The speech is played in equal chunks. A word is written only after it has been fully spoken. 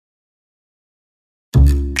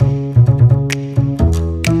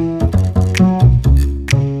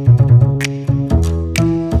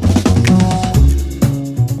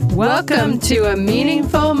Welcome to A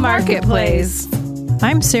Meaningful Marketplace.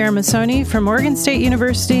 I'm Sarah Masoni from Oregon State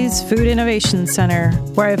University's Food Innovation Center,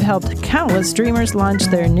 where I've helped countless dreamers launch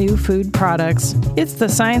their new food products. It's the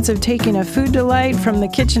science of taking a food delight from the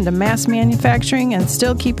kitchen to mass manufacturing and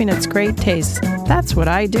still keeping its great taste. That's what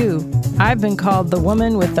I do. I've been called the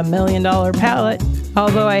woman with the $1 million palate,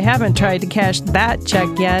 although I haven't tried to cash that check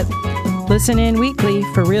yet. Listen in weekly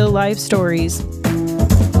for real-life stories.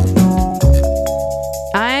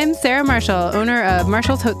 I'm Sarah Marshall, owner of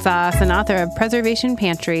Marshall's Hot Sauce and author of Preservation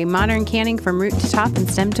Pantry, modern canning from root to top and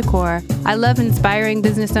stem to core. I love inspiring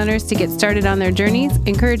business owners to get started on their journeys,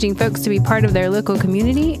 encouraging folks to be part of their local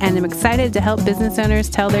community, and I'm excited to help business owners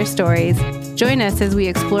tell their stories. Join us as we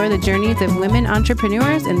explore the journeys of women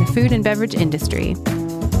entrepreneurs in the food and beverage industry.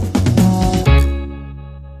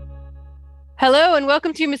 Hello and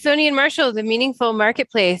welcome to Masoni and Marshall, the Meaningful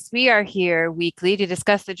Marketplace. We are here weekly to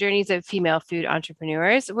discuss the journeys of female food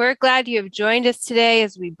entrepreneurs. We're glad you have joined us today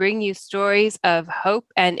as we bring you stories of hope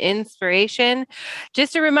and inspiration.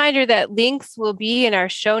 Just a reminder that links will be in our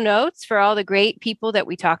show notes for all the great people that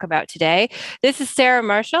we talk about today. This is Sarah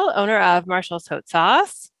Marshall, owner of Marshall's Hot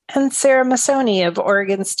Sauce. And Sarah Masoni of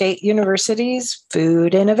Oregon State University's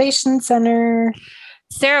Food Innovation Center.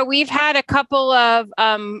 Sarah, we've had a couple of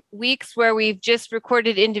weeks where we've just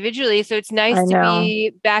recorded individually, so it's nice to be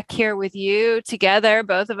back here with you together,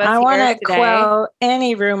 both of us. I want to quell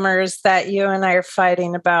any rumors that you and I are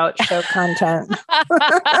fighting about show content.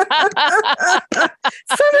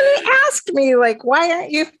 Somebody asked me, why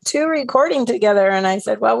aren't you two recording together? And I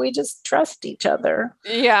said, well, we just trust each other.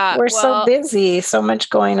 Yeah. We're so busy, so much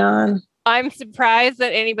going on. I'm surprised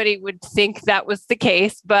that anybody would think that was the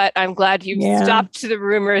case, but I'm glad you stopped the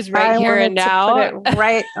rumors here and now. I wanted to put it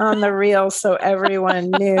right on the reel so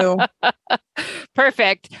everyone knew.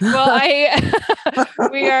 Perfect. Well,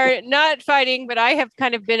 we are not fighting, but I have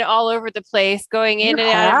kind of been all over the place, going in and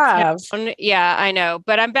out of town. Yeah, I know,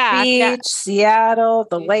 but I'm back. Beach, Seattle,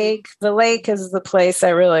 the lake. The lake is the place I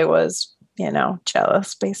really was,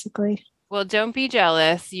 jealous, basically. Well, don't be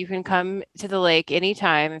jealous. You can come to the lake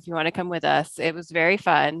anytime if you want to come with us. It was very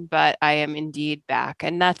fun, but I am indeed back.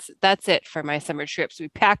 And that's it for my summer trips. We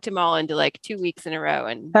packed them all into 2 weeks in a row.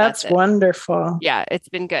 And that's wonderful. Yeah, it's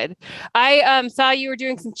been good. I saw you were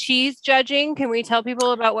doing some cheese judging. Can we tell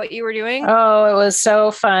people about what you were doing? Oh, it was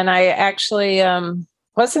so fun. I actually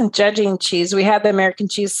wasn't judging cheese. We had the American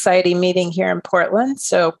Cheese Society meeting here in Portland.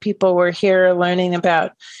 So people were here learning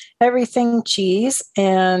about everything cheese.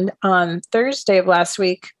 And on Thursday of last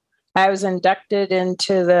week, I was inducted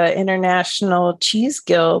into the International Cheese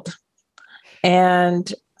Guild.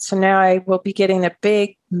 And so now I will be getting a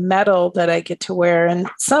big medal that I get to wear. And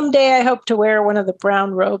someday I hope to wear one of the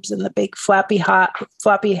brown robes and the big floppy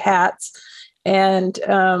hats. And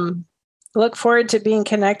look forward to being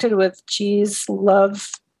connected with cheese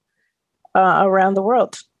love around the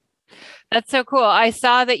world. That's so cool. I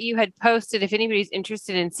saw that you had posted, if anybody's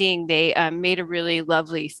interested in seeing, they made a really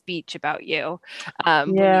lovely speech about you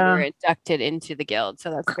when you were inducted into the guild. So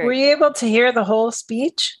that's great. Were you able to hear the whole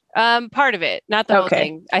speech? Part of it, not the whole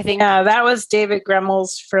thing. I think. Yeah, that was David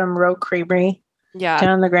Gremmels from Row Creamery. Yeah.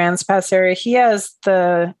 Down in the Grants Pass area. He has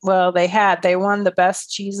they won the best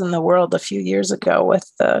cheese in the world a few years ago with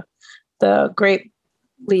the grape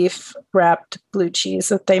leaf wrapped blue cheese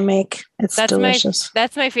that they make. It's delicious.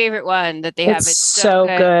 That's my favorite one that they have. It's so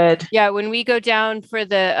good. Yeah. When we go down for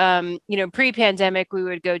the, pre-pandemic, we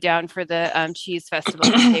would go down for the cheese festival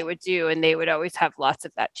that they would do. And they would always have lots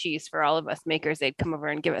of that cheese for all of us makers. They'd come over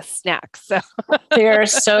and give us snacks. So they are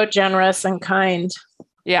so generous and kind.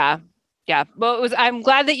 Yeah. Yeah. Well, I'm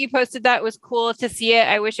glad that you posted that. It was cool to see it.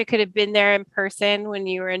 I wish I could have been there in person when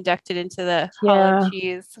you were inducted into the Hall of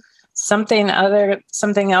Cheese. Something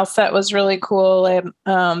else that was really cool.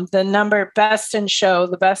 The number best in show,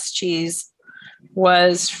 the best cheese,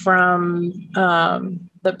 was from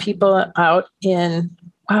the people out in.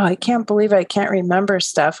 Wow, I can't believe I can't remember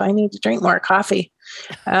stuff. I need to drink more coffee.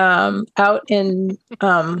 Out in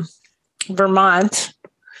Vermont,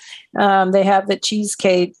 they have the cheese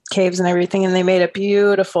caves and everything, and they made a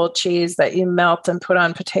beautiful cheese that you melt and put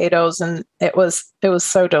on potatoes, and it was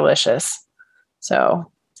so delicious. So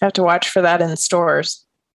I have to watch for that in stores.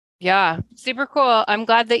 Yeah. Super cool. I'm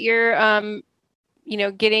glad that you're,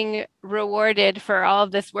 getting rewarded for all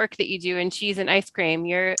of this work that you do in cheese and ice cream.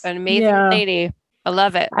 You're an amazing lady. I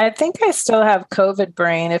love it. I think I still have COVID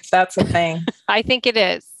brain, if that's a thing. I think it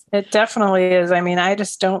is. It definitely is. I mean, I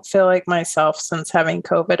just don't feel like myself since having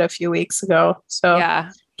COVID a few weeks ago. So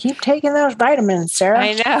Keep taking those vitamins, Sarah.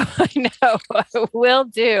 I know. Will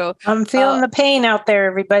do. I'm feeling the pain out there,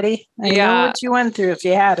 everybody. I know Yeah. what you went through. If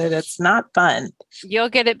you had it, it's not fun. You'll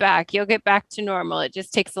get it back. You'll get back to normal. It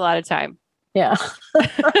just takes a lot of time. Yeah.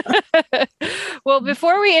 Well,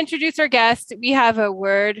 before we introduce our guest, we have a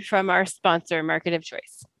word from our sponsor, Market of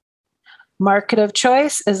Choice. Market of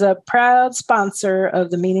Choice is a proud sponsor of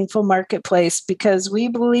the Meaningful Marketplace because we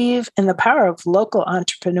believe in the power of local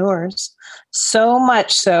entrepreneurs, so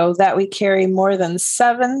much so that we carry more than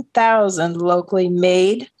 7,000 locally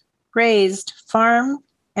made, raised, farmed,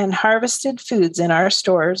 and harvested foods in our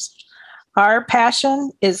stores. Our passion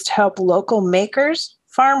is to help local makers,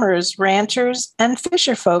 farmers, ranchers, and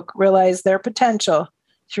fisher folk realize their potential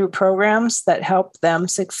through programs that help them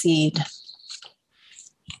succeed.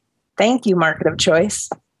 Thank you, Market of Choice.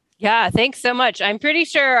 Yeah, thanks so much. I'm pretty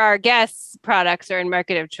sure our guests' products are in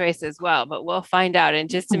Market of Choice as well, but we'll find out in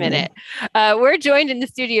just a minute. We're joined in the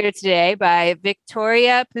studio today by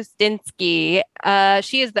Victoria Pustinsky.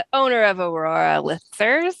 She is the owner of Aurora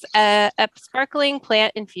Elixirs, a sparkling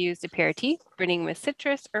plant-infused aperitif, brimming with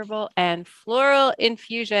citrus, herbal, and floral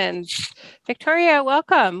infusions. Victoria,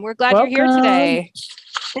 welcome. We're glad you're here today.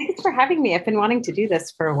 Thanks for having me. I've been wanting to do this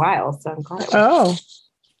for a while, so I'm glad.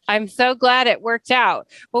 I'm so glad it worked out.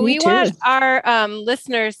 Well, we want our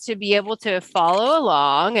listeners to be able to follow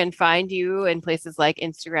along and find you in places like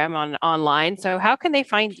Instagram online. So how can they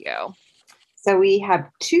find you? So we have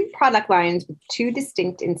 2 product lines with 2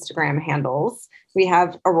 distinct Instagram handles. We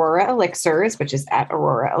have Aurora Elixirs, which is at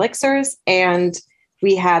Aurora Elixirs, and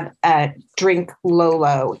we have Drink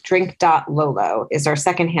Lolo. Drink.lolo is our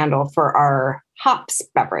second handle for our hops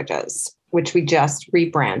beverages, which we just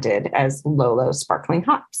rebranded as Lolo Sparkling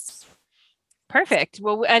Hops. Perfect.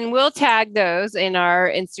 Well, and we'll tag those in our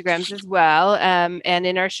Instagrams as well, and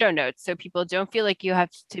in our show notes, so people don't feel like you have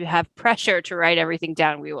to have pressure to write everything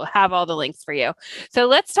down. We will have all the links for you. So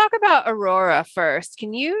let's talk about Aurora first.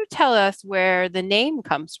 Can you tell us where the name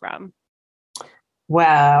comes from?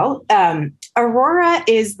 Well, Aurora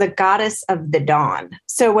is the goddess of the dawn.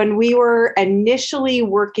 So when we were initially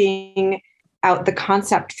working out the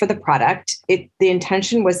concept for the product, the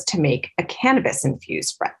intention was to make a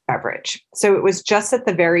cannabis-infused beverage. So it was just at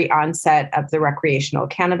the very onset of the recreational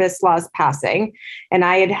cannabis laws passing, and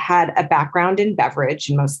I had had a background in beverage,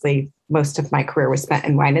 and most of my career was spent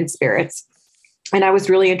in wine and spirits. And I was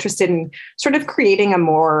really interested in sort of creating a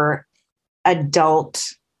more adult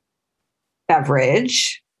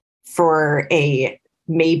beverage for a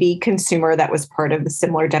maybe consumer that was part of the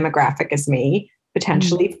similar demographic as me,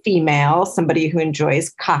 potentially female, somebody who enjoys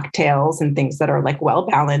cocktails and things that are like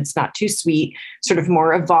well-balanced, not too sweet, sort of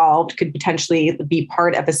more evolved, could potentially be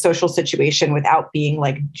part of a social situation without being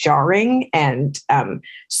like jarring and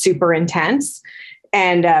super intense.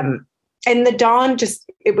 And the Dawn,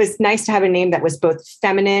 it was nice to have a name that was both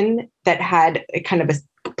feminine, that had a kind of a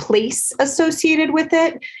place associated with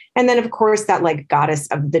it. And then of course that like goddess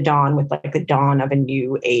of the dawn, with like the dawn of a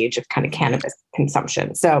new age of kind of cannabis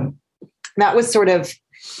consumption. So that was sort of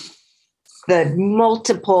the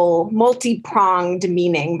multi-pronged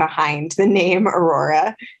meaning behind the name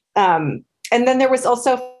Aurora. And then there was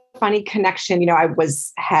also a funny connection. I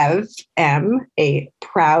am a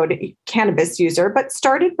proud cannabis user, but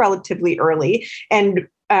started relatively early. And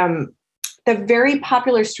the very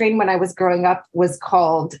popular strain when I was growing up was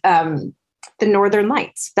called the Northern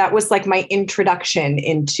Lights. That was like my introduction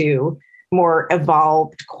into more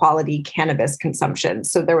evolved quality cannabis consumption.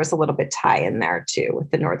 So there was a little bit tie in there too with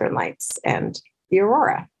the Northern Lights and the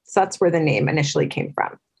Aurora. So that's where the name initially came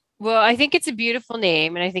from. Well, I think it's a beautiful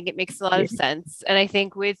name, and I think it makes a lot of sense. And I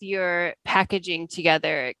think with your packaging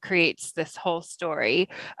together, it creates this whole story.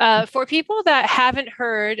 For people that haven't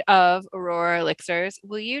heard of Aurora Elixirs,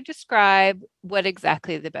 will you describe what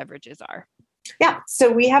exactly the beverages are? Yeah, so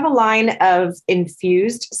we have a line of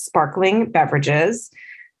infused sparkling beverages.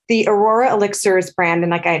 The Aurora Elixirs brand,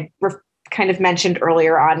 and like I kind of mentioned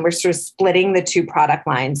earlier on, we're sort of splitting the 2 product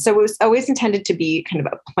lines. So it was always intended to be kind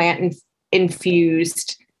of a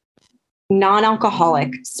plant-infused,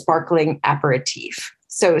 non-alcoholic sparkling aperitif.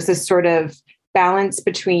 So it's this sort of balance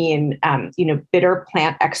between, bitter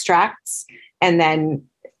plant extracts and then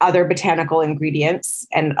other botanical ingredients,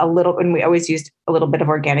 and we always used a little bit of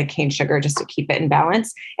organic cane sugar just to keep it in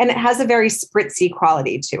balance. And it has a very spritzy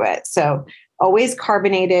quality to it. So always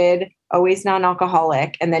carbonated, always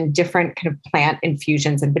non-alcoholic, and then different kind of plant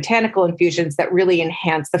infusions and botanical infusions that really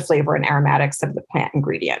enhance the flavor and aromatics of the plant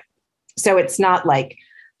ingredient. So it's not like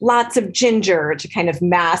lots of ginger to kind of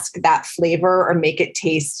mask that flavor or make it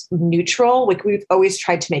taste neutral. Like we've always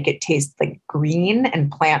tried to make it taste like green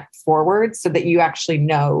and plant forward so that you actually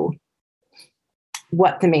know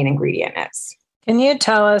what the main ingredient is. Can you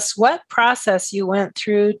tell us what process you went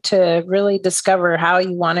through to really discover how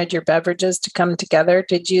you wanted your beverages to come together?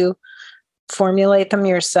 Did you formulate them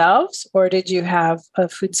yourselves, or did you have a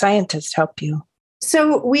food scientist help you?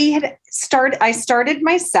 So I started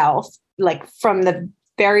myself, like from the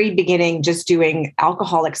very beginning, just doing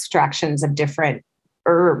alcohol extractions of different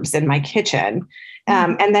herbs in my kitchen.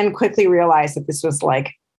 And then quickly realized that this was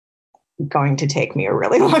like going to take me a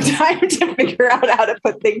really long time to figure out how to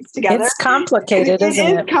put things together. It's complicated, isn't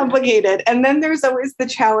it? It is complicated. And then there's always the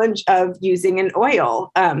challenge of using an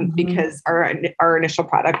oil, because our initial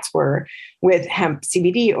products were with hemp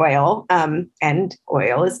CBD oil, and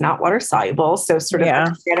oil is not water soluble. So sort of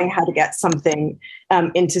understanding how to get something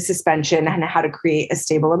into suspension and how to create a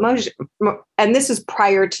stable emulsion. And this is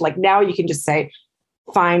prior to, like, now you can just say,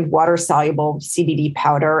 find water soluble CBD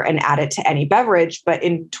powder and add it to any beverage. But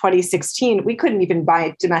in 2016, we couldn't even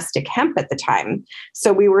buy domestic hemp at the time.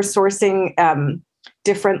 So we were sourcing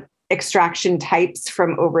different extraction types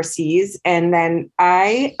from overseas. And then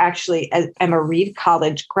I actually am a Reed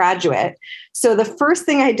College graduate. So the first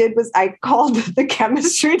thing I did was I called the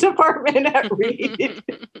chemistry department at Reed.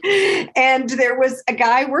 And there was a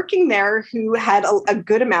guy working there who had a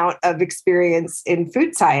good amount of experience in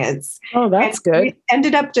food science. Oh, that's good. We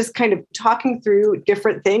ended up just kind of talking through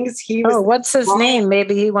different things. What's his name?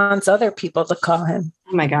 Maybe he wants other people to call him.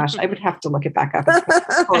 Oh my gosh, I would have to look it back up.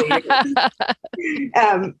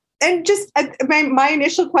 And just my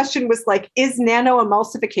initial question was like, is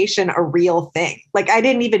nanoemulsification a real thing? Like, I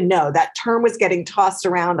didn't even know that term was getting tossed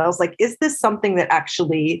around. I was like, is this something that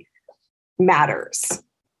actually matters?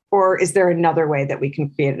 Or is there another way that we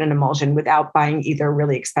can create an emulsion without buying either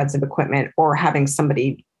really expensive equipment or having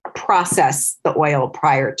somebody process the oil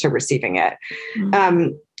prior to receiving it? Mm-hmm.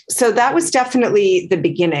 So that was definitely the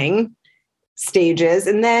beginning stages.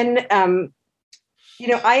 And then,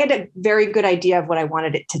 I had a very good idea of what I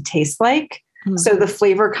wanted it to taste like. Mm-hmm. So the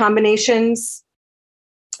flavor combinations,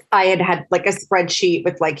 I had like a spreadsheet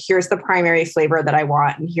with like, here's the primary flavor that I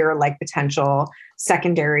want, and here are like potential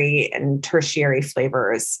secondary and tertiary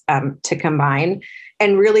flavors to combine.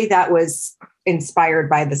 And really that was inspired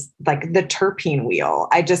by this, like the terpene wheel.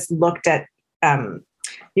 I just looked at,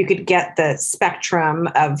 you could get the spectrum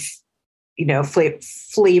of,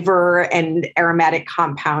 flavor and aromatic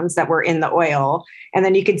compounds that were in the oil. And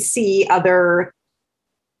then you could see other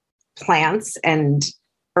plants and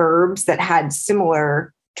herbs that had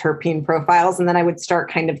similar terpene profiles. And then I would start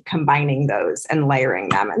kind of combining those and layering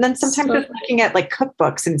them. And then sometimes just looking at like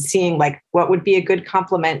cookbooks and seeing like what would be a good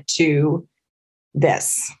complement to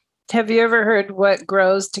this. Have you ever heard what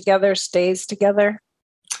grows together stays together?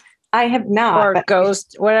 I have not. Or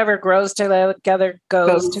whatever grows together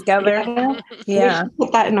goes together. Yeah. We should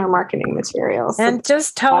put that in our marketing materials. And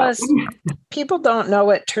just tell us, people don't know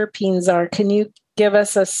what terpenes are. Can you give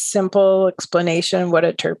us a simple explanation what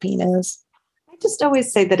a terpene is? I just always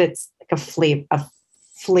say that it's like a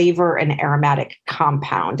flavor and aromatic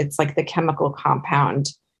compound. It's like the chemical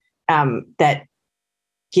compound that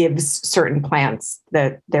gives certain plants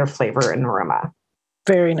their flavor and aroma.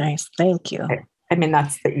 Very nice. Thank you. I mean,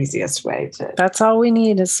 that's the easiest way to. That's all we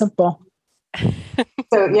need is simple.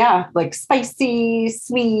 So yeah, like spicy,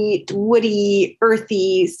 sweet, woody,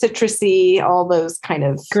 earthy, citrusy, all those kind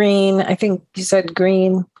of. Green. I think you said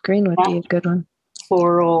green. Green would be a good one.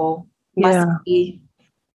 Floral, musky.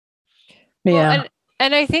 Yeah. Well,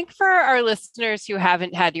 and I think for our listeners who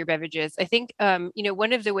haven't had your beverages, I think,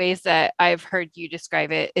 one of the ways that I've heard you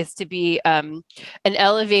describe it is to be an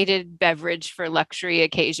elevated beverage for luxury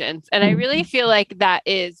occasions. And I really feel like that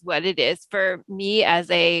is what it is for me as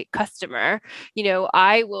a customer.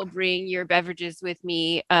 I will bring your beverages with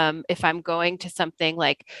me if I'm going to something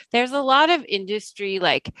like, there's a lot of industry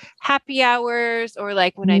like happy hours, or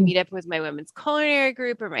like when I meet up with my women's culinary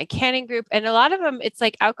group or my canning group. And a lot of them, it's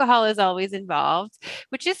like alcohol is always involved,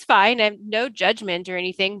 which is fine. I have no judgment or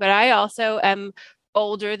anything, but I also am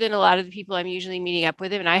older than a lot of the people I'm usually meeting up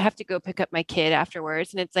with, and I have to go pick up my kid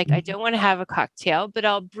afterwards. And it's like, I don't want to have a cocktail, but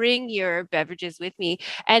I'll bring your beverages with me.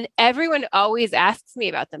 And everyone always asks me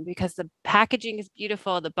about them because the packaging is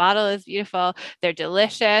beautiful. The bottle is beautiful. They're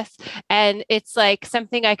delicious. And it's like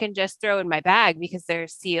something I can just throw in my bag because they're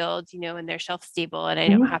sealed, and they're shelf stable, and I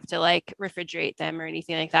don't have to like refrigerate them or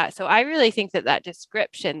anything like that. So I really think that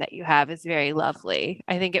description that you have is very lovely.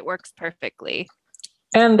 I think it works perfectly.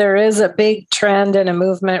 And there is a big trend and a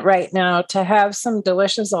movement right now to have some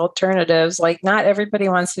delicious alternatives. Like, not everybody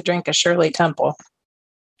wants to drink a Shirley Temple.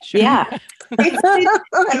 Sure. Yeah. I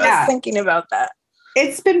was thinking about that.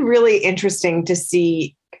 It's been really interesting to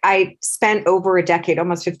see. I spent over a decade,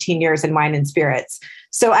 almost 15 years in wine and spirits.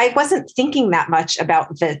 So I wasn't thinking that much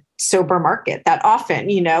about the sober market that often,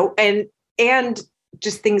 and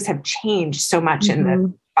just things have changed so much in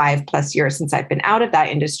the 5+ years since I've been out of that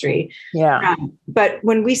industry. Yeah. But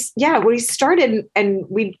when we started and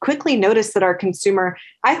we quickly noticed that our consumer,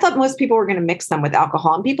 I thought most people were going to mix them with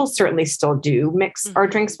alcohol, and people certainly still do mix our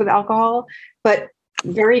drinks with alcohol. But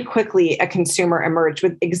very quickly, a consumer emerged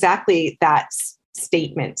with exactly that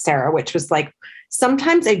statement, Sarah, which was like,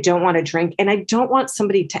 sometimes I don't want to drink and I don't want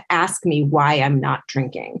somebody to ask me why I'm not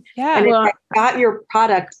drinking. Yeah. And if I got your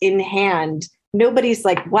product in hand, nobody's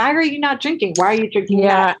like, why are you not drinking? Why are you drinking?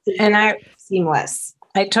 Yeah. That? And seamless.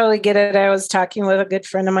 I totally get it. I was talking with a good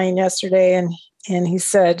friend of mine yesterday, and he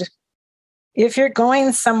said, if you're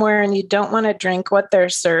going somewhere and you don't want to drink what they're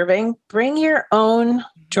serving, bring your own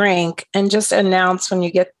drink and just announce when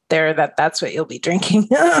you get there that that's what you'll be drinking.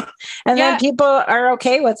 And then people are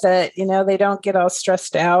okay with it. They don't get all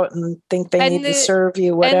stressed out and think they need to serve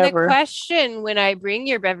you whatever. And the question when I bring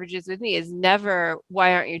your beverages with me is never,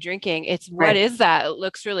 why aren't you drinking? It's what is that? It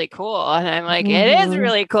looks really cool. And I'm like, it is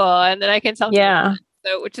really cool. And then I can tell people,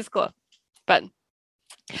 which is cool. But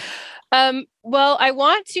well, I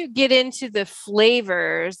want to get into the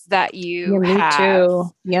flavors that you have. Me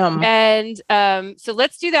too. Yum. And so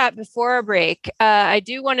let's do that before our break. I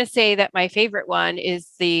do want to say that my favorite one is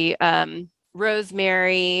the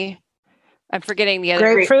rosemary. I'm forgetting the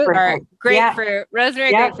other grapefruit,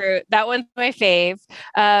 rosemary, grapefruit. That one's my fave.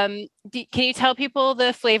 Can you tell people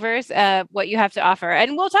the flavors, what you have to offer?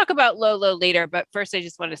 And we'll talk about Lolo later, but first I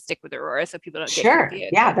just want to stick with Aurora so people don't get confused.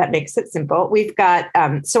 Yeah, that makes it simple. We've got,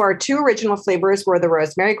 so our two original flavors were the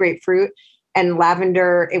rosemary grapefruit and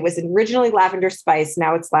lavender. It was originally lavender spice.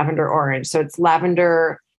 Now it's lavender orange. So it's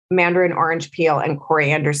lavender, mandarin orange peel, and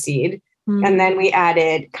coriander seed. And then we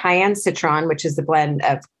added cayenne citron, which is a blend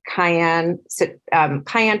of cayenne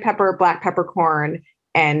pepper, black peppercorn,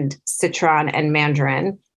 and citron and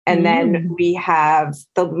mandarin. And then we have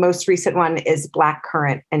the most recent one is black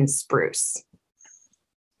currant and spruce.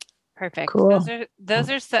 Perfect. Cool. Those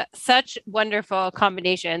are such wonderful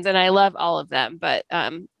combinations, and I love all of them. But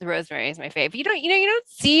the rosemary is my favorite. You don't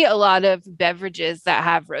see a lot of beverages that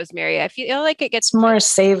have rosemary. I feel like it gets more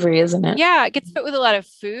savory, isn't it? Yeah, it gets put with a lot of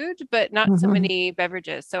food, but not so many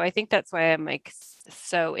beverages. So I think that's why I'm like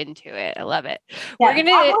so into it. I love it. Yeah, We're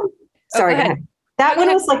gonna. Sorry, go ahead. That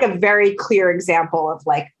one was like a very clear example of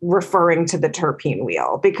like referring to the terpene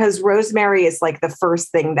wheel, because rosemary is like the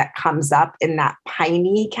first thing that comes up in that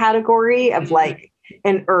piney category of like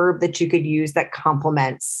an herb that you could use that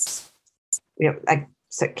complements, like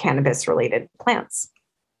cannabis related plants.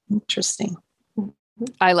 Interesting.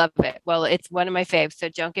 I love it. Well, it's one of my faves, so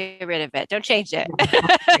don't get rid of it. Don't change it.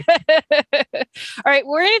 All right,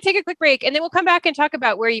 we're going to take a quick break, and then we'll come back and talk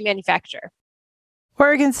about where you manufacture.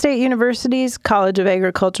 Oregon State University's College of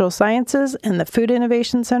Agricultural Sciences and the Food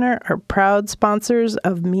Innovation Center are proud sponsors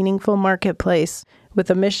of Meaningful Marketplace. With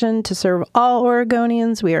a mission to serve all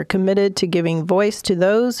Oregonians, we are committed to giving voice to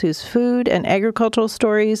those whose food and agricultural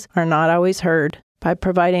stories are not always heard. By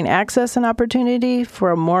providing access and opportunity for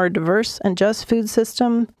a more diverse and just food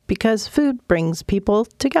system, because food brings people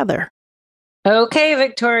together. Okay,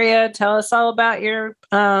 Victoria, tell us all about your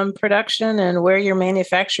production and where you're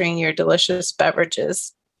manufacturing your delicious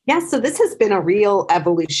beverages. Yeah, so this has been a real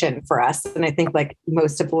evolution for us. And I think like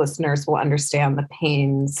most of the listeners will understand the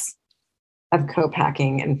pains of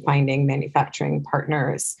co-packing and finding manufacturing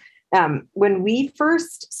partners. When we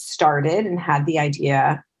first started and had the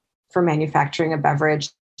idea for manufacturing a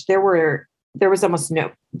beverage, there was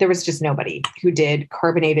just nobody who did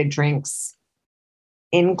carbonated drinks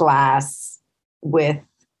in glass with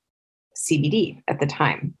CBD at the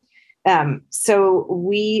time. So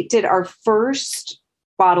we did our first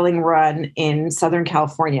bottling run in Southern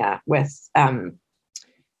California with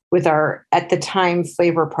our, at the time,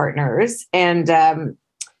 flavor partners. And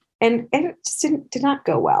it just did not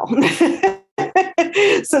go well.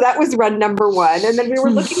 So that was run number one. And then we were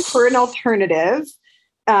looking for an alternative.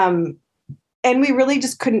 And we really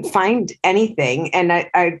just couldn't find anything. And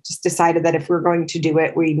I just decided that if we were going to do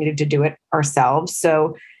it, we needed to do it ourselves.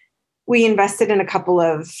 So we invested in a couple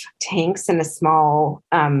of tanks and a small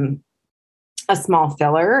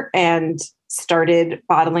filler and started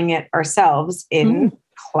bottling it ourselves in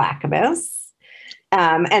Clackamas.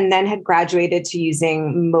 And then had graduated to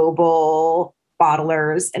using mobile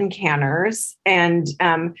bottlers and canners. And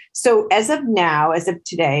so as of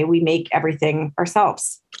today, we make everything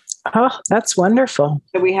ourselves. Oh, that's wonderful.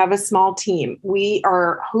 So we have a small team. We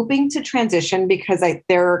are hoping to transition because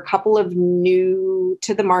there are a couple of new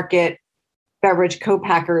to the market beverage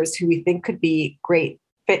co-packers who we think could be great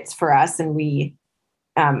fits for us. And we,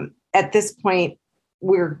 at this point,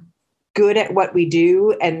 we're good at what we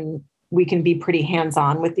do and we can be pretty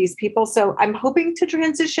hands-on with these people. So I'm hoping to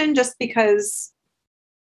transition because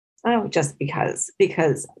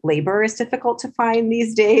labor is difficult to find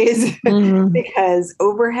these days, because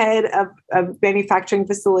overhead of a manufacturing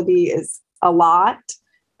facility is a lot.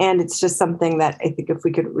 And it's just something that I think if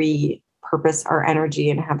we could repurpose our energy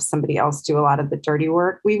and have somebody else do a lot of the dirty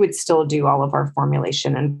work, we would still do all of our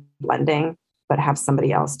formulation and blending, but have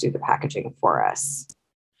somebody else do the packaging for us.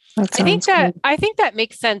 I think that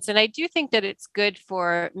makes sense. And I do think that it's good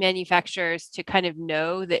for manufacturers to kind of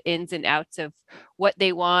know the ins and outs of what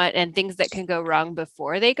they want and things that can go wrong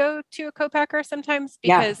before they go to a co-packer sometimes,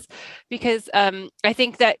 because I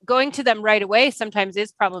think that going to them right away sometimes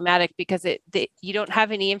is problematic because you don't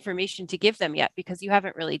have any information to give them yet because you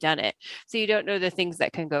haven't really done it. So you don't know the things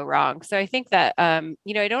that can go wrong. So I think that, I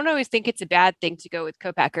don't always think it's a bad thing to go with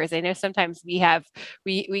co-packers. I know sometimes we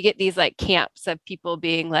get these like camps of people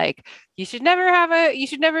being like, you should never have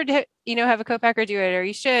a co-packer do it, or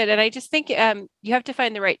you should. And I just think you have to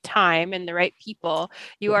find the right time and the right people.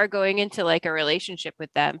 You are going into like a relationship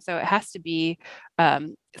with them. So it has to be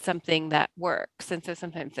something that works. And so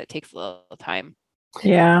sometimes that takes a little time.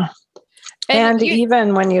 Yeah. And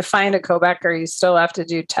even when you find a co-packer, you still have to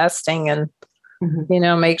do testing and,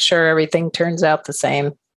 make sure everything turns out the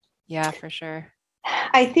same. Yeah, for sure.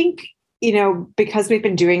 I think, because we've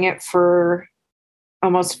been doing it for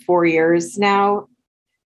almost 4 years now,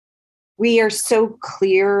 we are so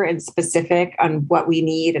clear and specific on what we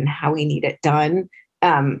need and how we need it done,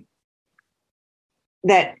 that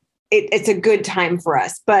it's a good time for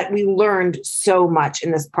us. But we learned so much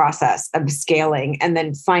in this process of scaling and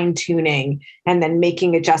then fine tuning and then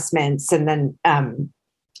making adjustments. And then,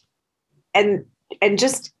 and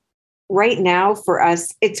just right now for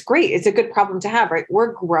us, it's great. It's a good problem to have, right?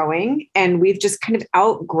 We're growing and we've just kind of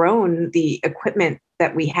outgrown the equipment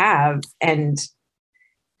that we have. And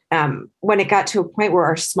when it got to a point where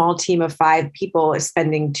our small team of 5 people is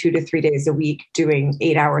spending 2 to 3 days a week doing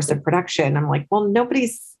 8 hours of production, I'm like, well,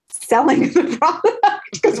 nobody's selling the product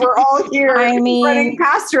because we're all here running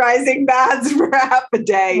pasteurizing baths for half a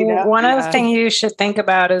day. One other thing you should think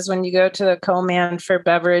about is when you go to the co-man for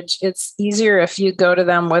beverage, it's easier if you go to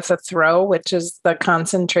them with a throw, which is the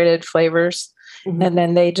concentrated flavors. And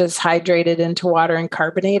then they just hydrate it into water and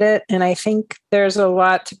carbonate it. And I think there's a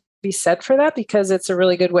lot to be said for that because it's a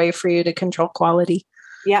really good way for you to control quality.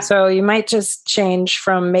 Yeah. So you might just change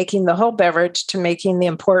from making the whole beverage to making the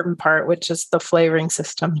important part, which is the flavoring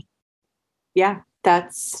system. Yeah,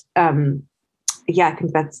 that's I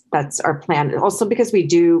think that's our plan. Also, because we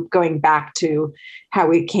do, going back to how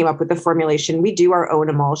we came up with the formulation, we do our own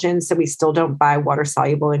emulsions. So we still don't buy water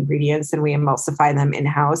soluble ingredients and we emulsify them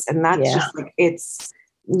in-house. And that's just like,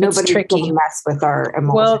 nobody will mess with our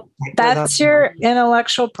emulsion. Well, that's your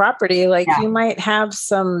intellectual property. Like you might have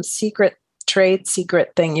some trade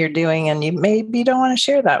secret thing you're doing and you maybe don't want to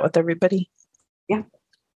share that with everybody. Yeah.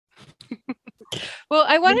 Well,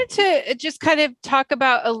 I wanted to just kind of talk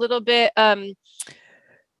about a little bit.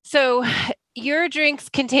 So your drinks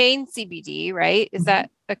contain CBD, right? Is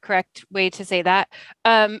that a correct way to say that?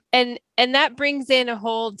 And that brings in a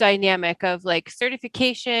whole dynamic of like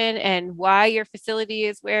certification and why your facility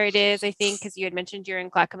is where it is, I think, because you had mentioned you're in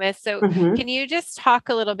Clackamas. So can you just talk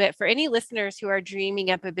a little bit for any listeners who are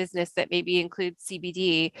dreaming up a business that maybe includes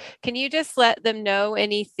CBD? Can you just let them know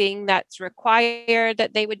anything that's required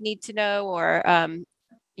that they would need to know, or,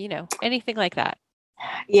 anything like that?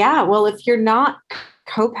 Yeah. Well, if you're not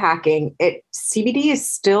co-packing, CBD is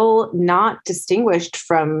still not distinguished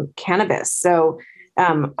from cannabis. So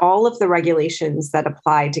all of the regulations that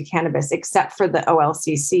apply to cannabis, except for the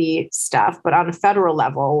OLCC stuff, but on a federal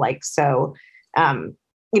level,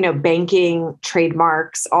 banking,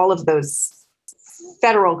 trademarks, all of those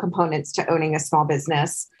federal components to owning a small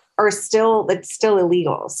business it's still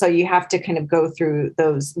illegal. So you have to kind of go through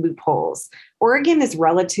those loopholes. Oregon is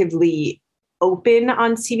relatively open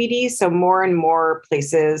on CBD. So more and more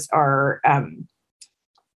places are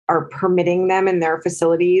permitting them in their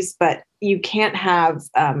facilities, but you can't have,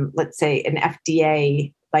 let's say, an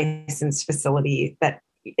FDA licensed facility that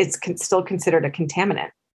it's still considered a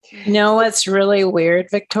contaminant. You know what's really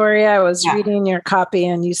weird, Victoria? I was reading your copy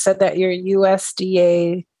and you said that you're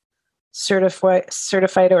USDA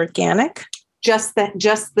certified organic. Just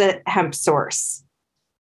the hemp source,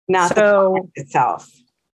 not the product itself.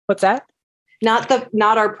 What's that?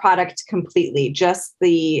 Not our product completely, just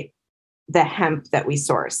the hemp that we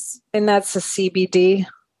source. And that's the CBD.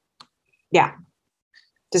 Yeah.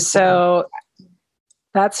 So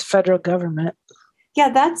that's federal government.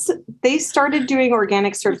 Yeah, they started doing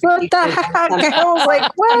organic certification. What the heck? I was like,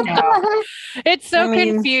 what the heck? It's so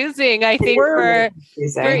confusing, I think,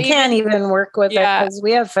 we can't even work with it because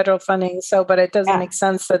we have federal funding. So, but it doesn't make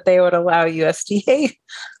sense that they would allow USDA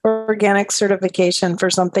organic certification for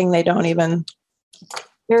something they don't even.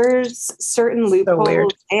 There's certain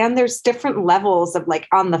loopholes, and there's different levels of like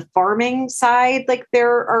on the farming side, like there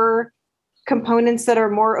are components that are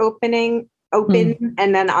more open,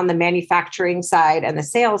 and then on the manufacturing side and the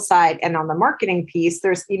sales side and on the marketing piece,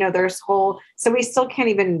 there's so we still can't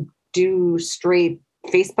even do straight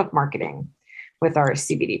Facebook marketing with our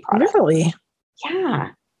CBD product. Really?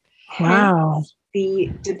 Yeah. Wow.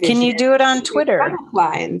 Can you do it on Twitter?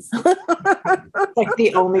 Lines. Like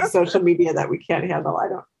the only social media that we can't handle.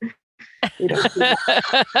 We don't do that.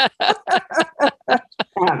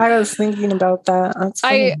 I was thinking about that. That's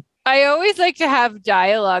funny. I always like to have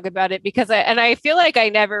dialogue about it because I feel like I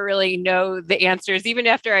never really know the answers, even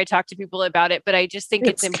after I talk to people about it. But I just think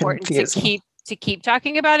it's important to keep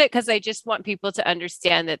talking about it because I just want people to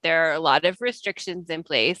understand that there are a lot of restrictions in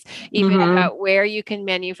place, even about where you can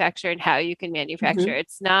manufacture and how you can manufacture.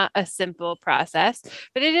 It's not a simple process,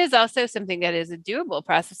 but it is also something that is a doable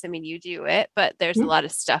process. I mean, you do it, but there's a lot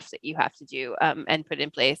of stuff that you have to do and put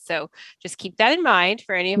in place. So just keep that in mind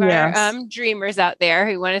for any of our dreamers out there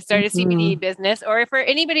who want to start a CBD business, or for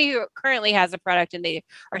anybody who currently has a product and they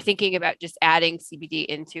are thinking about just adding CBD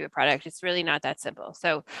into a product. It's really not that simple.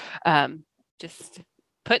 So, just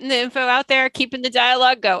putting the info out there, keeping the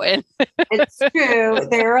dialogue going. It's true.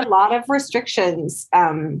 There are a lot of restrictions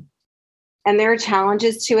and there are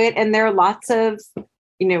challenges to it. And there are lots of,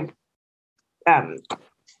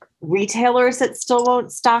 retailers that still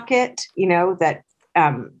won't stock it, that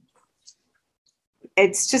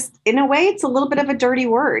it's just, in a way, it's a little bit of a dirty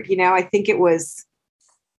word. I think the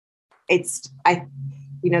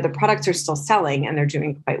products are still selling and they're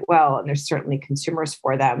doing quite well. And there's certainly consumers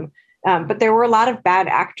for them. But there were a lot of bad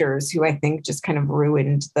actors who I think just kind of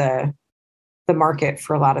ruined the market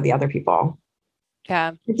for a lot of the other people.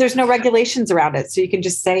 Yeah. There's no regulations around it. So you can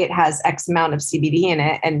just say it has X amount of CBD in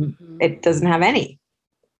it and it doesn't have any.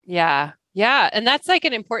 Yeah. Yeah. And that's like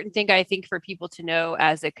an important thing, I think, for people to know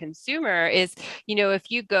as a consumer is, if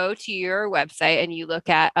you go to your website and you look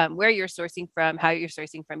at where you're sourcing from, how you're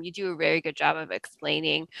sourcing from, you do a very good job of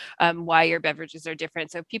explaining why your beverages are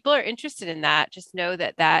different. So if people are interested in that, just know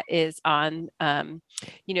that that is on,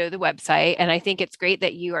 the website. And I think it's great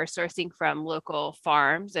that you are sourcing from local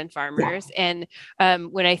farms and farmers. And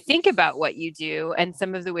when I think about what you do and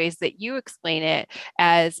some of the ways that you explain it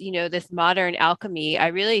as, this modern alchemy, I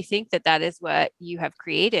really think that is what you have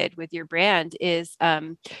created with your brand is,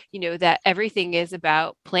 that everything is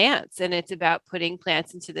about plants and it's about putting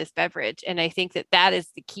plants into this beverage. And I think that is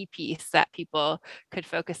the key piece that people could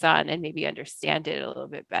focus on and maybe understand it a little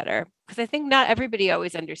bit better. Because I think not everybody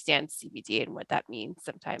always understands CBD and what that means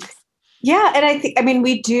sometimes. Yeah. And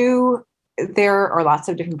there are lots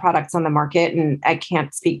of different products on the market, and I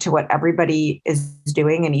can't speak to what everybody is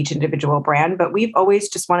doing in each individual brand, but we've always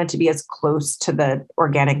just wanted to be as close to the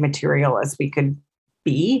organic material as we could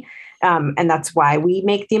be. And that's why we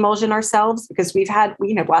make the emulsion ourselves, because we have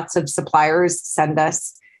lots of suppliers send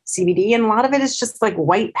us CBD, and a lot of it is just like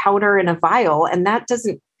white powder in a vial. And it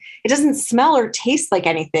doesn't smell or taste like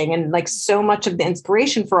anything. And like so much of the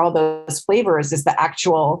inspiration for all those flavors is the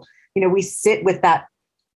actual, we sit with that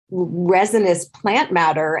resinous plant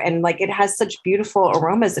matter, and like it has such beautiful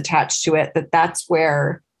aromas attached to it that's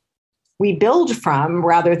where we build from,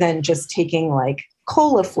 rather than just taking like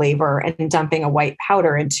cola flavor and dumping a white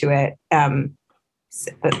powder into it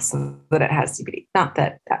so that it has CBD. Not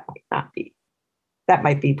that might not be, that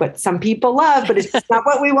might be what some people love, but it's just not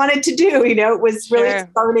what we wanted to do. It was really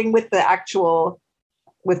starting with the actual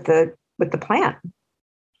with the plant.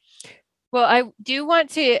 Well, I do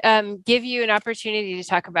want to give you an opportunity to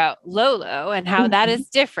talk about Lolo and how that is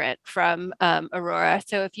different from Aurora.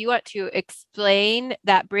 So if you want to explain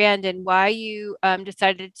that brand and why you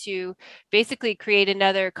decided to basically create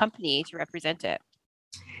another company to represent it.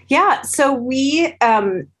 Yeah. So we,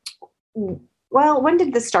 when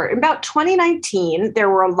did this start? In about 2019, there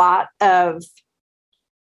were a lot of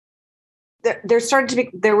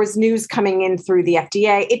there was news coming in through the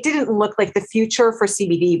FDA. It didn't look like the future for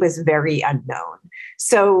CBD was very unknown.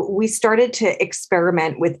 So we started to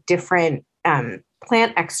experiment with different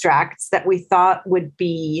plant extracts that we thought would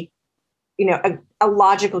be, a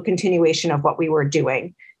logical continuation of what we were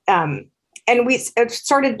doing. And we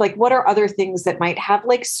started like, what are other things that might have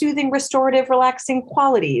like soothing, restorative, relaxing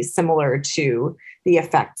qualities similar to the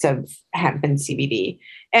effects of hemp and CBD?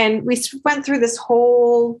 And we went through this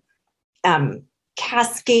whole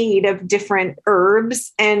cascade of different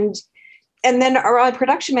herbs. And then our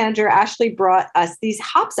production manager, Ashley, brought us these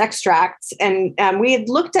hops extracts. And we had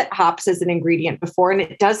looked at hops as an ingredient before, and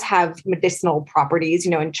it does have medicinal properties.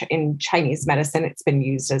 In Chinese medicine, it's been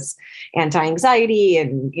used as anti-anxiety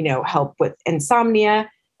and, help with insomnia.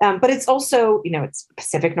 But it's also, it's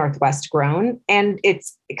Pacific Northwest grown, and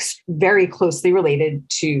it's very closely related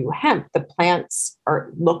to hemp. The plants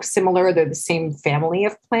look similar. They're the same family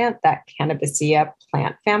of plant, that Cannabissia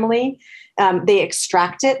plant family. They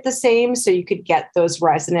extract it the same, so you could get those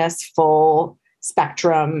resinous, full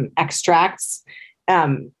spectrum extracts.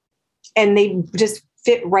 And they just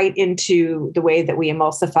fit right into the way that we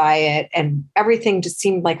emulsify it. And everything just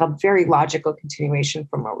seemed like a very logical continuation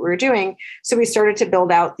from what we were doing. So we started to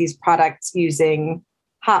build out these products using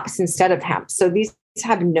hops instead of hemp. So these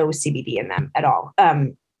have no CBD in them at all.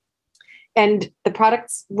 And the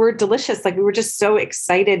products were delicious. Like, we were just so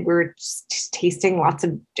excited. We were just tasting lots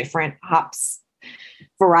of different hops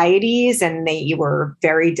varieties, and they were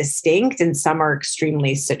very distinct. And some are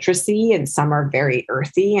extremely citrusy, and some are very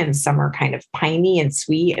earthy, and some are kind of piney and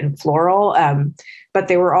sweet and floral. But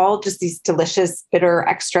they were all just these delicious bitter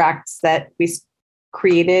extracts that we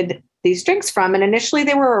created these drinks from. And initially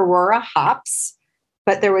they were Aurora hops,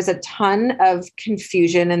 but there was a ton of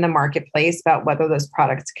confusion in the marketplace about whether those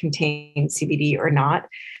products contain CBD or not.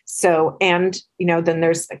 So, and, then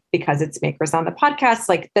there's, because it's Makers on the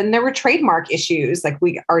podcast, then there were trademark issues.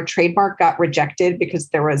 Our trademark got rejected because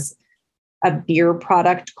there was a beer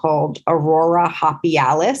product called Aurora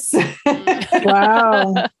Hopialis.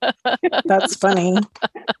 Wow. That's funny.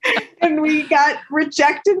 And we got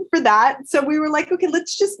rejected for that. So we were like, okay,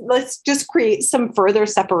 let's just create some further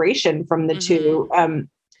separation from the two,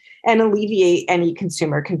 and alleviate any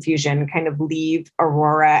consumer confusion, kind of leave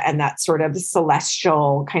Aurora and that sort of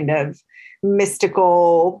celestial kind of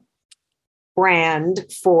mystical brand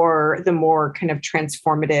for the more kind of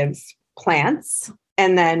transformative plants,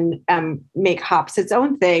 and then make hops its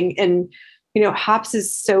own thing. And, hops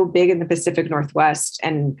is so big in the Pacific Northwest.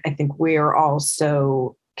 And I think we are all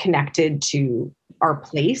so connected to our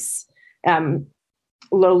place.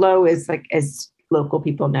 Lolo is, as local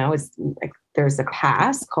people know, is there's a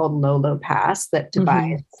pass called Lolo Pass that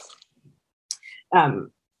divides,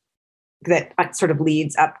 that sort of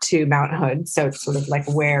leads up to Mount Hood. So it's sort of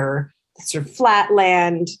where the sort of flat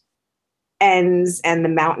land ends and the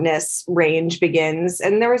mountainous range begins.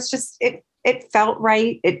 And there was just, it felt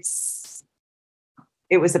right.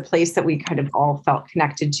 It was a place that we kind of all felt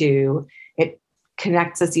connected to. It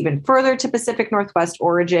connects us even further to Pacific Northwest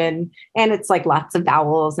origin. And it's lots of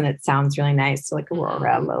vowels, and it sounds really nice. So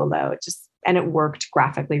Aurora, Lolo, and it worked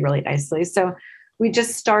graphically really nicely. So we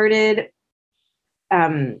just started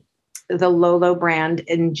the Lolo brand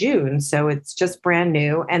in June. So it's just brand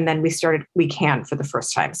new. And then we canned for the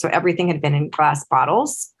first time. So everything had been in glass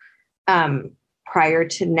bottles prior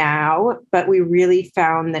to now, but we really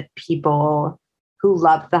found that people who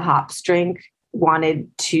loved the hops drink wanted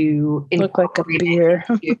to look like a beer.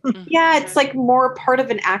 Yeah, it's more part of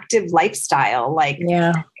an active lifestyle.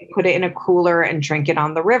 Put it in a cooler and drink it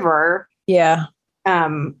on the river. Yeah.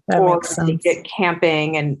 Or take it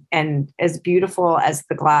camping, and as beautiful as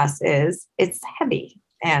the glass is, it's heavy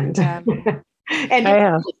and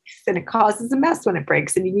and it causes a mess when it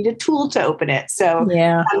breaks, and you need a tool to open it. So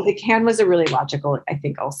the can was a really logical, I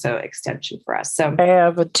think, also extension for us. So I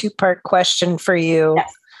have a 2-part question for you.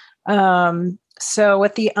 Yes. So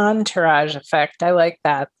with the entourage effect, I like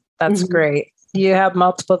that. That's great. You have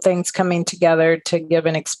multiple things coming together to give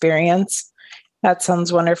an experience. That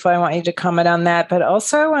sounds wonderful. I want you to comment on that. But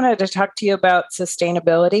also I wanted to talk to you about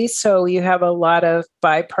sustainability. So you have a lot of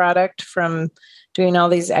byproduct from doing all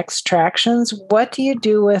these extractions. What do you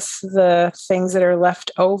do with the things that are left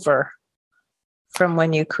over from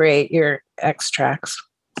when you create your extracts?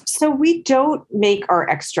 So we don't make our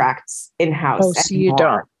extracts in-house. Oh, so you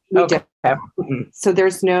don't. We don't. So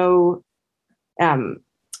there's no,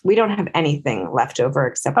 we don't have anything left over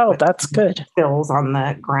except that's good. spills on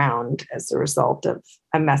the ground as a result of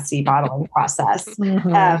a messy bottling process.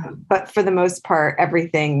 But for the most part,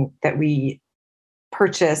 everything that we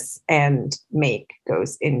purchase and make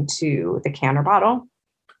goes into the can or bottle.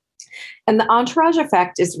 And the entourage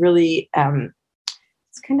effect is really,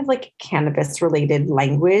 it's kind of like cannabis related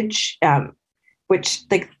language, which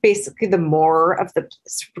basically the more of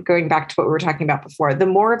going back to what we were talking about before, the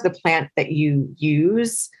more of the plant that you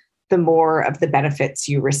use, the more of the benefits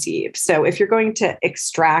you receive. So if you're going to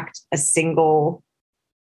extract a single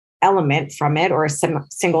element from it, or a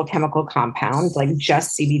single chemical compound, like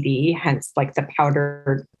just CBD, hence the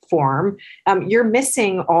powdered form, you're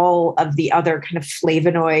missing all of the other kind of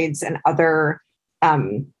flavonoids and other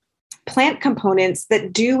plant components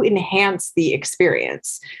that do enhance the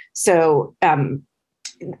experience. So,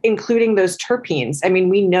 including those terpenes. I mean,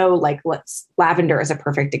 we know lavender is a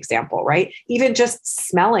perfect example, right? Even just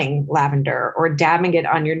smelling lavender or dabbing it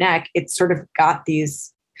on your neck, it's sort of got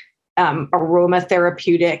these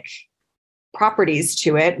aromatherapeutic properties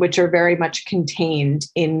to it, which are very much contained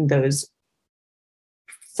in those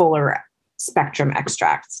fuller spectrum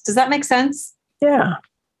extracts. Does that make sense? Yeah.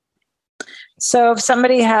 So if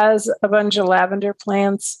somebody has a bunch of lavender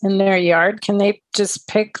plants in their yard, can they just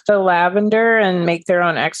pick the lavender and make their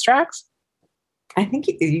own extracts? I think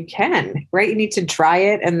you can, right? You need to dry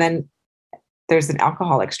it, and then there's an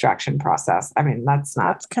alcohol extraction process. I mean, that's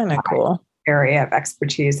kind of cool area of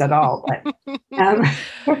expertise at all. But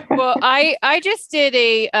well, I just did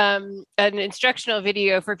an instructional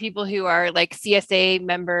video for people who are like CSA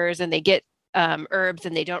members and they get herbs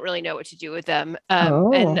and they don't really know what to do with them.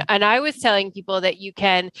 And I was telling people that you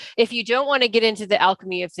can, if you don't want to get into the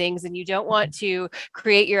alchemy of things and you don't want to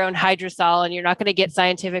create your own hydrosol and you're not going to get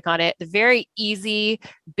scientific on it, the very easy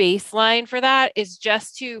baseline for that is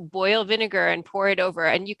just to boil vinegar and pour it over.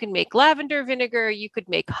 And you can make lavender vinegar, you could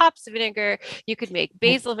make hops vinegar, you could make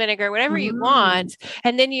basil vinegar, whatever you want.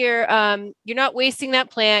 And then you're not wasting that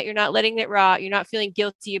plant, you're not letting it rot, you're not feeling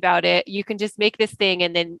guilty about it. You can just make this thing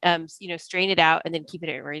and then strain it out and then keep it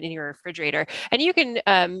in your refrigerator. And you can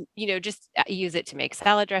just use it to make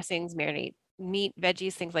salad dressings, marinate meat,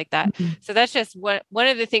 veggies, things like that. Mm-hmm. So that's just one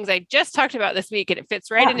of the things I just talked about this week, and it fits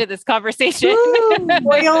right into this conversation.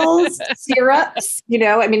 Oils, syrups,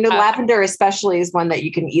 the lavender especially is one that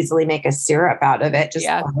you can easily make a syrup out of it. Just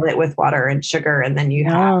boil it with water and sugar, and then you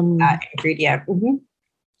have that ingredient. Mm-hmm.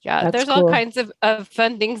 Yeah, that's there's cool. All kinds of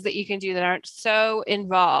fun things that you can do that aren't so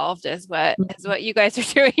involved as what you guys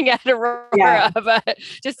are doing at Aurora, but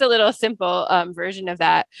just a little simple version of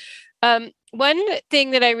that. One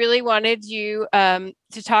thing that I really wanted you to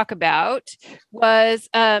talk about was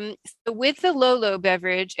with the Lolo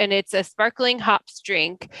beverage, and it's a sparkling hops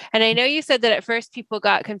drink. And I know you said that at first people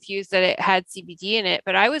got confused that it had CBD in it,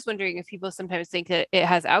 but I was wondering if people sometimes think that it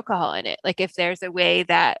has alcohol in it. Like if there's a way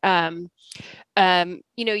that,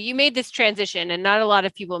 you made this transition, and not a lot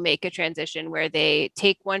of people make a transition where they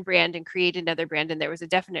take one brand and create another brand, and there was a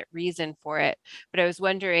definite reason for it. But I was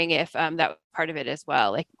wondering if that was part of it as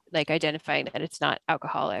well, like identifying that it's not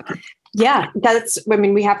alcoholic. Yeah,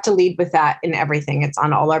 we have to lead with that in everything. It's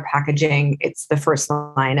on all our packaging. It's the first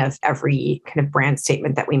line of every kind of brand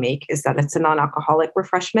statement that we make is that it's a non-alcoholic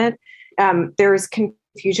refreshment. There's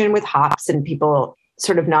confusion with hops and people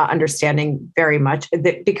sort of not understanding very much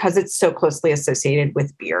that because it's so closely associated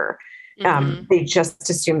with beer. They just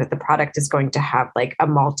assume that the product is going to have like a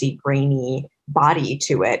malty, grainy body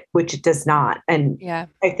to it, which it does not. And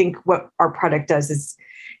I think what our product does is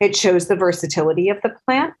it shows the versatility of the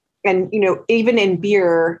plant. And, even in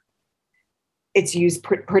beer, it's used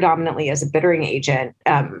predominantly as a bittering agent.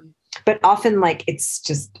 But often it's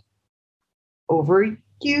just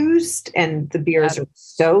overused, and the beers are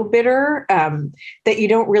so bitter that you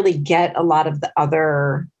don't really get a lot of the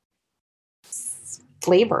other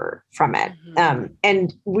flavor from it.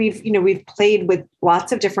 And we've played with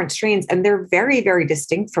lots of different strains, and they're very, very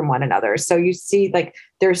distinct from one another. So you see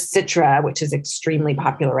there's Citra, which is extremely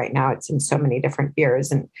popular right now. It's in so many different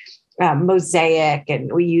beers, and Mosaic.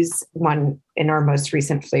 And we use one in our most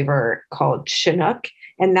recent flavor called Chinook.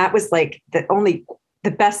 And that was the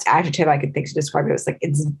best adjective I could think to describe it was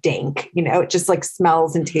it's dank, it just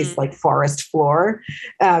smells and tastes like forest floor.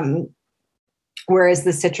 Whereas the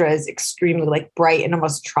Citra is extremely bright and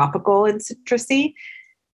almost tropical and citrusy.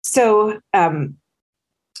 So, on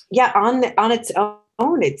its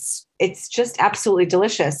own, it's just absolutely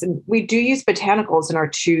delicious. And we do use botanicals in our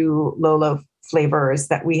two Lolo flavors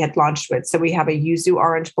that we had launched with. So we have a yuzu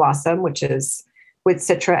orange blossom, which is with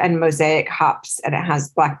Citra and Mosaic hops, and it has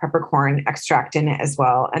black peppercorn extract in it as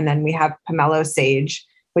well. And then we have pomelo sage,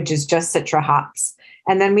 which is just Citra hops.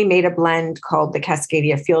 And then we made a blend called the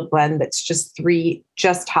Cascadia Field Blend that's just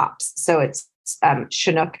hops. So it's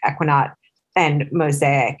Chinook, Equinaut, and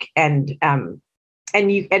Mosaic. And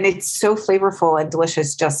it's so flavorful and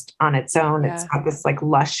delicious just on its own. Yeah. It's got this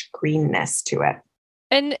lush greenness to it.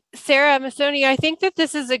 And Sarah Masoni, I think that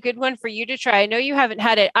this is a good one for you to try. I know you haven't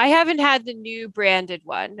had it. I haven't had the new branded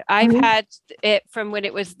one. I've had it from when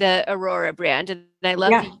it was the Aurora brand, and I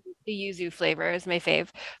love the yuzu flavor is my fave.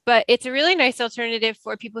 But it's a really nice alternative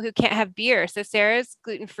for people who can't have beer. So Sarah's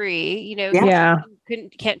gluten-free,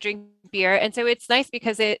 can't drink beer. And so it's nice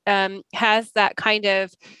because it has that kind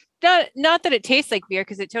of, not that it tastes like beer,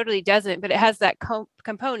 because it totally doesn't, but it has that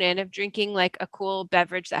component of drinking a cool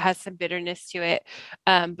beverage that has some bitterness to it.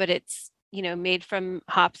 But it's made from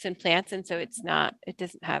hops and plants. And so it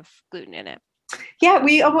doesn't have gluten in it. Yeah,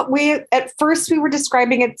 we at first we were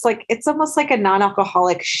describing it's almost like a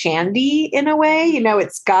non-alcoholic shandy in a way.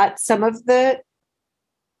 It's got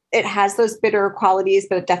it has those bitter qualities,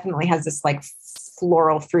 but it definitely has this like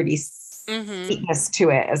floral, fruity sweetness to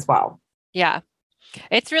it as well. Yeah.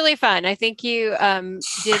 It's really fun. I think you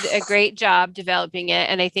did a great job developing it.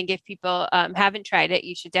 And I think if people haven't tried it,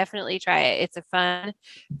 you should definitely try it. It's a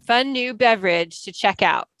fun new beverage to check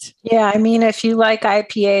out. Yeah. I mean, if you like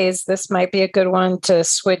IPAs, this might be a good one to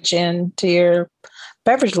switch in to your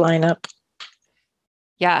beverage lineup.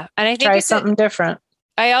 Yeah. And I think try something different.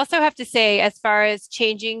 I also have to say, as far as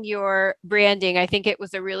changing your branding, I think it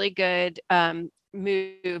was a really good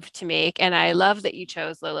move to make. And I love that you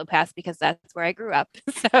chose Lolo Pass because that's where I grew up.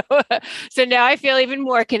 So now I feel even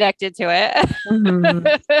more connected to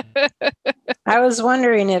it. I was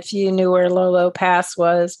wondering if you knew where Lolo Pass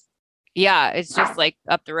was. Yeah, it's just like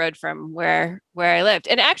up the road from where I lived.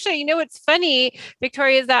 And actually, what's funny,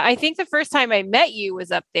 Victoria, is that I think the first time I met you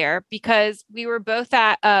was up there because we were both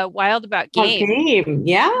at Wild About Game.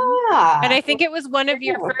 Yeah. And I think it was one of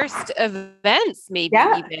your first events, maybe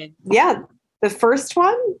even. Yeah. The first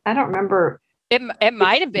one? I don't remember. It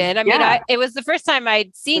might have been. I mean, it was the first time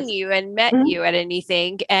I'd seen you and met you at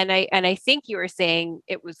anything. And I think you were saying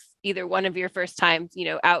it was either one of your first times,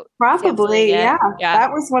 out. Probably. Yeah.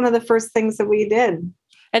 That was one of the first things that we did.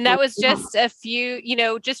 And that was just a few,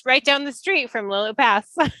 just right down the street from Lolo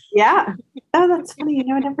Pass. Yeah. Oh, that's funny.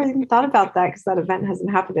 I never even thought about that because that event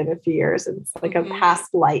hasn't happened in a few years. It's like a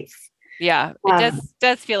past life. Yeah. It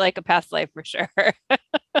does feel like a past life for sure.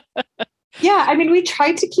 Yeah, I mean, we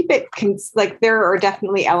tried to keep it there are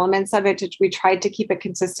definitely elements of it. We tried to keep it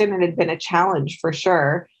consistent, and it had been a challenge for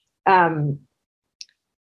sure. But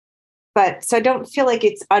so I don't feel like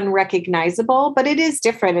it's unrecognizable, but it is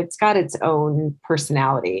different. It's got its own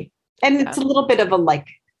personality, and it's a little bit of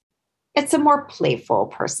it's a more playful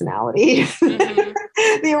personality.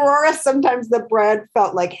 The Aurora, sometimes the bread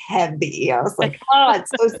felt like heavy. I was like, oh, it's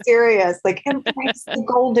so serious. Like, embrace the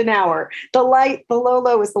golden hour. The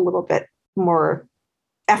Lolo is a little bit more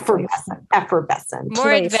effervescent,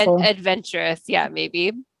 more adventurous. Yeah,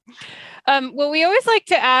 maybe. Well, we always like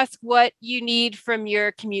to ask what you need from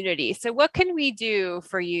your community. So what can we do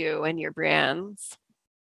for you and your brands?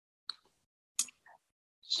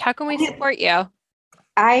 How can we support you?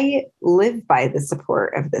 I live by the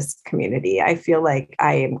support of this community. I feel like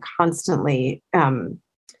I am constantly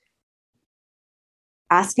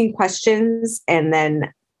asking questions and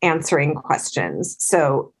then answering questions.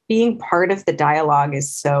 So being part of the dialogue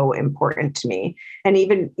is so important to me. And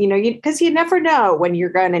even, because you never know when you're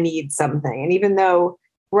going to need something. And even though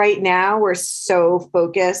right now we're so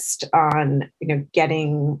focused on,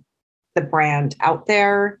 getting the brand out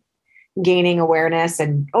there, gaining awareness,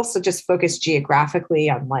 and also just focused geographically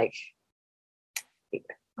on like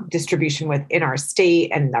distribution within our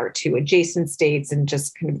state and our 2 adjacent states and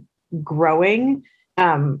just kind of growing.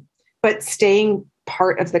 But staying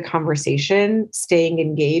part of the conversation, staying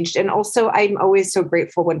engaged. And also I'm always so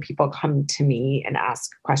grateful when people come to me and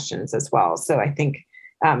ask questions as well. So I think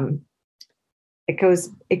it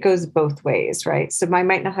goes both ways, right? So I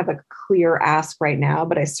might not have a clear ask right now,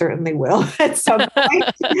 but I certainly will at some point.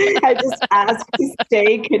 I just ask to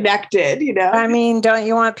stay connected, I mean, don't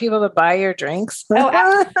you want people to buy your drinks? Oh,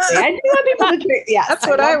 absolutely. I do want people to drink. Yes. That's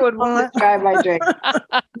what I would want. To try my drink.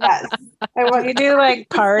 Yes. Do you do like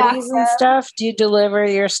parties and stuff? Do you deliver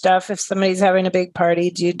your stuff if somebody's having a big party?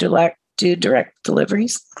 Do you direct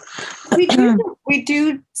deliveries? We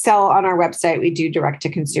do sell on our website. We do direct to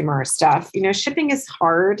consumer stuff. Shipping is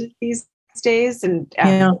hard these days, and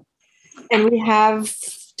we have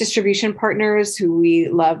distribution partners who we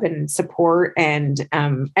love and support, and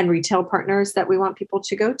retail partners that we want people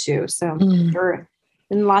to go to. So we're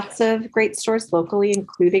in lots of great stores locally,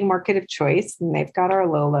 including Market of Choice, and they've got our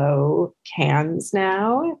Lolo cans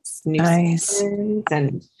now. It's nice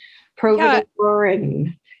and Providore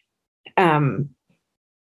and.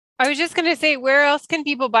 I was just going to say, where else can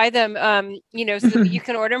people buy them? So you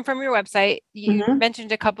can order them from your website. You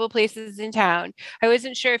mentioned a couple of places in town. I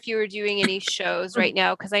wasn't sure if you were doing any shows right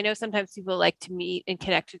now, because I know sometimes people like to meet and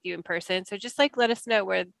connect with you in person. So just let us know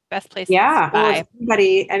where the best place is to buy. Well,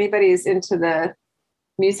 if anybody's into the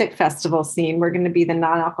music festival scene, we're going to be the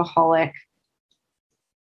non-alcoholic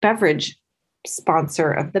beverage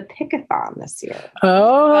sponsor of the Pickathon this year.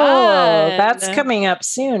 Oh, that's coming up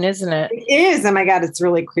soon, isn't it? It is. Oh my God, it's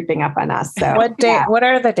really creeping up on us. So what day? What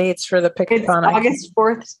are the dates for the Pickathon? It's August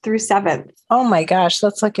 4th through 7th. Oh my gosh,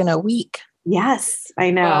 that's like in a week. Yes,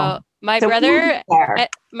 I know. Well,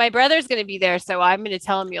 my brother's going to be there, so I'm going to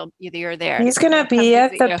tell him you're there. He's going to be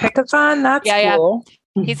at the Pickathon. That's cool.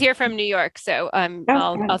 Yeah. He's here from New York, so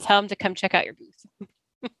I'll tell him to come check out your booth.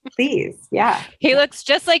 Please, yeah. He looks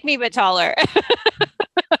just like me, but taller.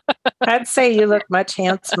 I'd say you look much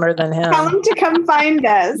handsomer than him. Tell him to come find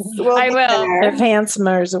us. I will. If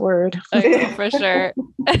handsomer is a word. I will, for sure.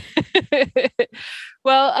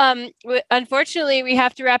 Well, unfortunately, we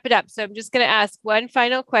have to wrap it up. So I'm just going to ask one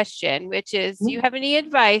final question, which is, do you have any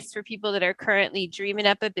advice for people that are currently dreaming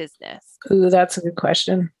up a business? Ooh, that's a good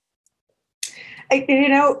question.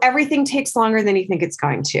 Everything takes longer than you think it's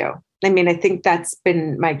going to. I mean, I think that's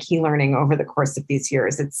been my key learning over the course of these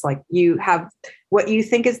years. It's like you have what you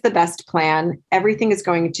think is the best plan. Everything is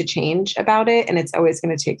going to change about it. And it's always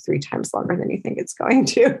going to take 3 times longer than you think it's going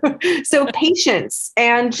to. So patience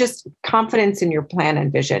and just confidence in your plan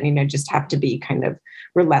and vision, just have to be kind of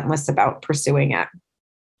relentless about pursuing it.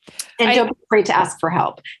 And don't be afraid to ask for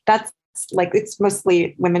help. That's it's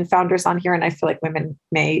mostly women founders on here. And I feel like women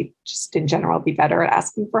may just in general be better at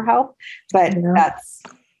asking for help, but that's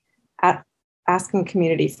asking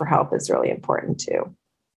community for help is really important too.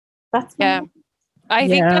 I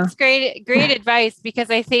think that's great advice, because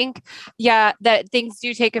I think, that things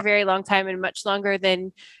do take a very long time and much longer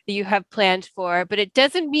than you have planned for, but it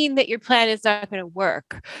doesn't mean that your plan is not going to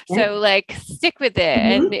work. So stick with it.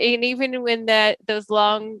 And even when those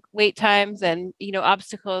long wait times and,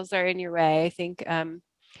 obstacles are in your way, I think,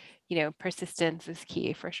 persistence is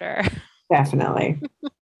key for sure. Definitely.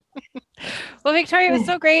 Well, Victoria, it was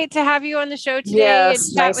so great to have you on the show today and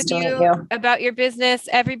chat with you about your business.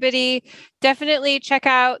 Everybody, definitely check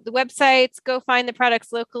out the websites, go find the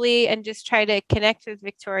products locally, and just try to connect with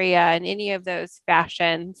Victoria in any of those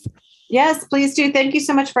fashions. Yes, please do. Thank you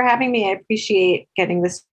so much for having me. I appreciate getting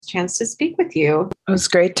this chance to speak with you. It was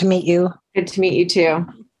great to meet you. Good to meet you too.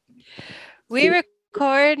 We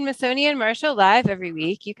record Masoni and Marshall live every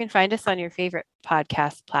week. You can find us on your favorite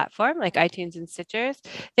podcast platform like iTunes and Stitchers.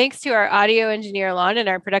 Thanks to our audio engineer, Lon, and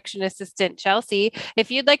our production assistant, Chelsea. If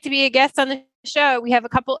you'd like to be a guest on the show, we have a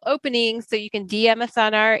couple openings, so you can DM us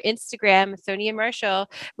on our Instagram, Masoni and Marshall.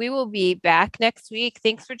 We will be back next week.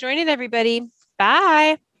 Thanks for joining, everybody.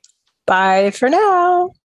 Bye. Bye for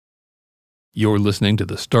now. You're listening to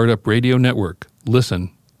the Startup Radio Network.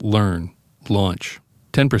 Listen, learn, launch.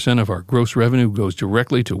 10% of our gross revenue goes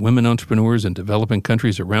directly to women entrepreneurs in developing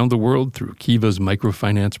countries around the world through Kiva's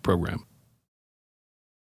microfinance program.